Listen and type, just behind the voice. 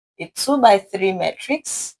a 2 by 3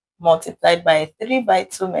 matrix multiplied by a 3 by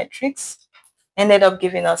 2 matrix ended up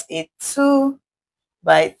giving us a 2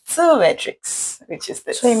 by 2 matrix, which is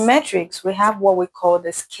this. So in matrix, we have what we call the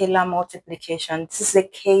scalar multiplication. This is a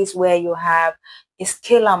case where you have a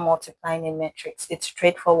scalar multiplying a matrix. It's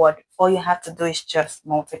straightforward. All you have to do is just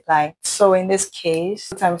multiply. So in this case,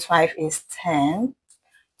 2 times 5 is 10.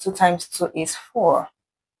 2 times 2 is 4.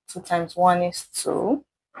 2 times 1 is 2.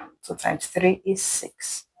 2 times 3 is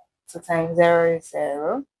 6. 2 times 0 is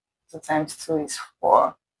 0. 2 times 2 is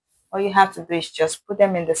 4. All you have to do is just put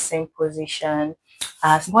them in the same position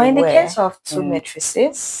as they were. But in the case of two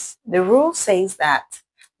matrices, the rule says that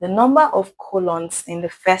the number of columns in the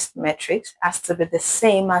first matrix has to be the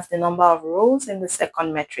same as the number of rows in the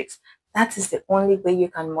second matrix. That is the only way you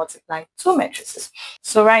can multiply two matrices.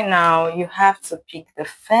 So right now, you have to pick the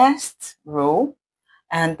first row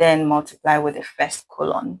and then multiply with the first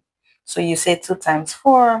column. So you say 2 times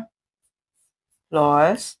 4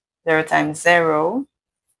 plus 0 times 0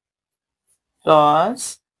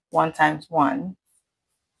 plus 1 times 1.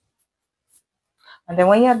 And then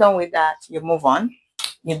when you're done with that, you move on.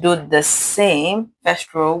 You do the same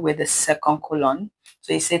first row with the second column.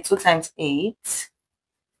 So you say 2 times 8,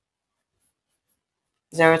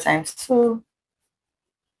 0 times 2,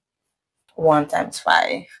 1 times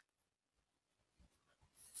 5.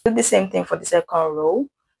 Do the same thing for the second row.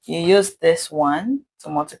 You use this one to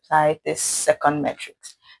multiply this second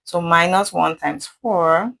matrix. So minus 1 times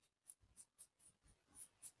 4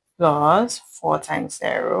 plus 4 times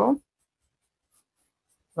 0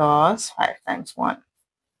 plus 5 times 1.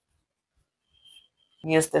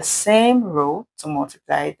 Use the same row to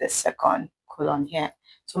multiply the second column here.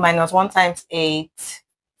 So minus 1 times 8.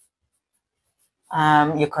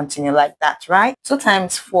 You continue like that, right? 2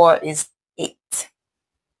 times 4 is 8,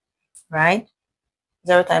 right?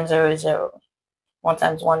 0 times 0 is 0. 1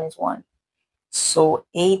 times 1 is 1. So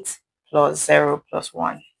 8 plus 0 plus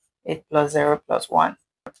 1. 8 plus 0 plus 1.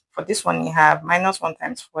 For this one, you have minus 1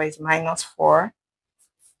 times 4 is minus 4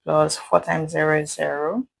 plus 4 times 0 is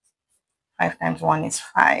 0. 5 times 1 is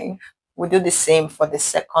 5. We do the same for the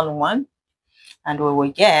second one, and we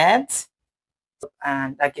will get,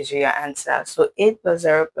 and that gives you your answer. So 8 plus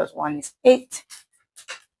 0 plus 1 is 8.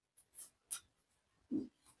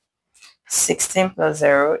 16 plus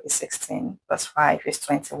 0 is 16 plus 5 is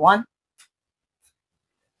 21.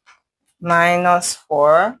 Minus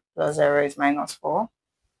 4 plus 0 is minus 4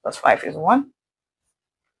 plus 5 is 1.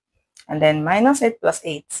 And then minus 8 plus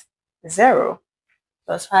 8 is 0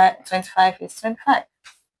 plus 25 is 25.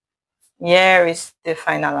 Here is the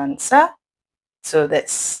final answer to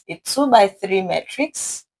this. A 2 by 3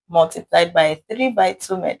 matrix multiplied by a 3 by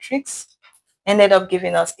 2 matrix ended up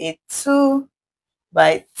giving us a 2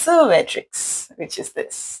 by 2 matrix, which is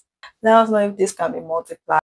this. Let us know if this can be multiplied.